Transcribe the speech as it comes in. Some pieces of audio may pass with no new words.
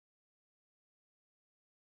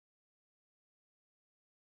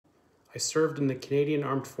I served in the Canadian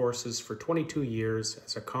Armed Forces for 22 years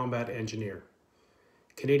as a combat engineer.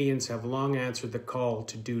 Canadians have long answered the call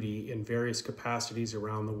to duty in various capacities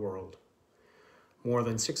around the world. More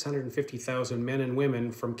than 650,000 men and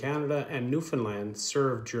women from Canada and Newfoundland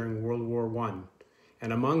served during World War I,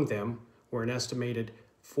 and among them were an estimated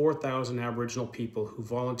 4,000 Aboriginal people who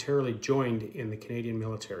voluntarily joined in the Canadian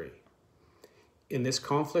military. In this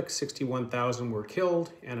conflict, 61,000 were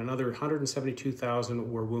killed and another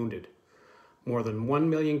 172,000 were wounded. More than 1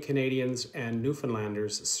 million Canadians and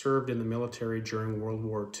Newfoundlanders served in the military during World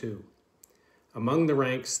War II. Among the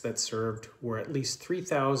ranks that served were at least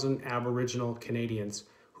 3,000 Aboriginal Canadians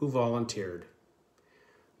who volunteered.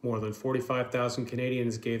 More than 45,000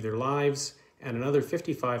 Canadians gave their lives and another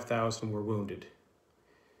 55,000 were wounded.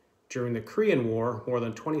 During the Korean War, more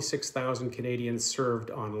than 26,000 Canadians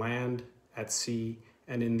served on land, at sea,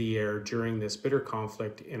 and in the air during this bitter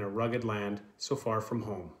conflict in a rugged land so far from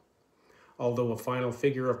home. Although a final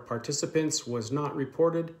figure of participants was not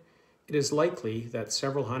reported, it is likely that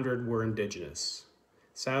several hundred were Indigenous.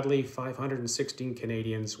 Sadly, 516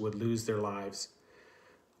 Canadians would lose their lives.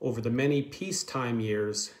 Over the many peacetime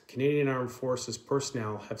years, Canadian Armed Forces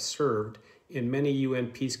personnel have served in many UN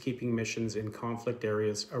peacekeeping missions in conflict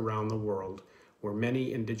areas around the world, where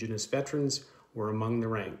many Indigenous veterans were among the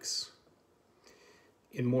ranks.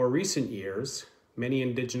 In more recent years, many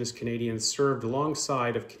Indigenous Canadians served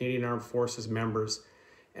alongside of Canadian Armed Forces members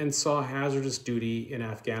and saw hazardous duty in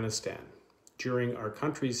Afghanistan during our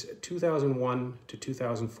country's 2001 to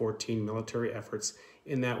 2014 military efforts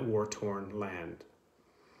in that war-torn land.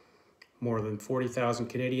 More than 40,000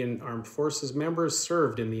 Canadian Armed Forces members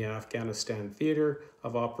served in the Afghanistan theatre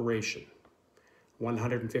of operation.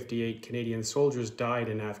 158 Canadian soldiers died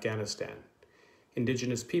in Afghanistan.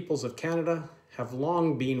 Indigenous peoples of Canada have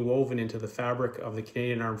long been woven into the fabric of the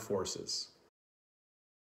Canadian Armed Forces.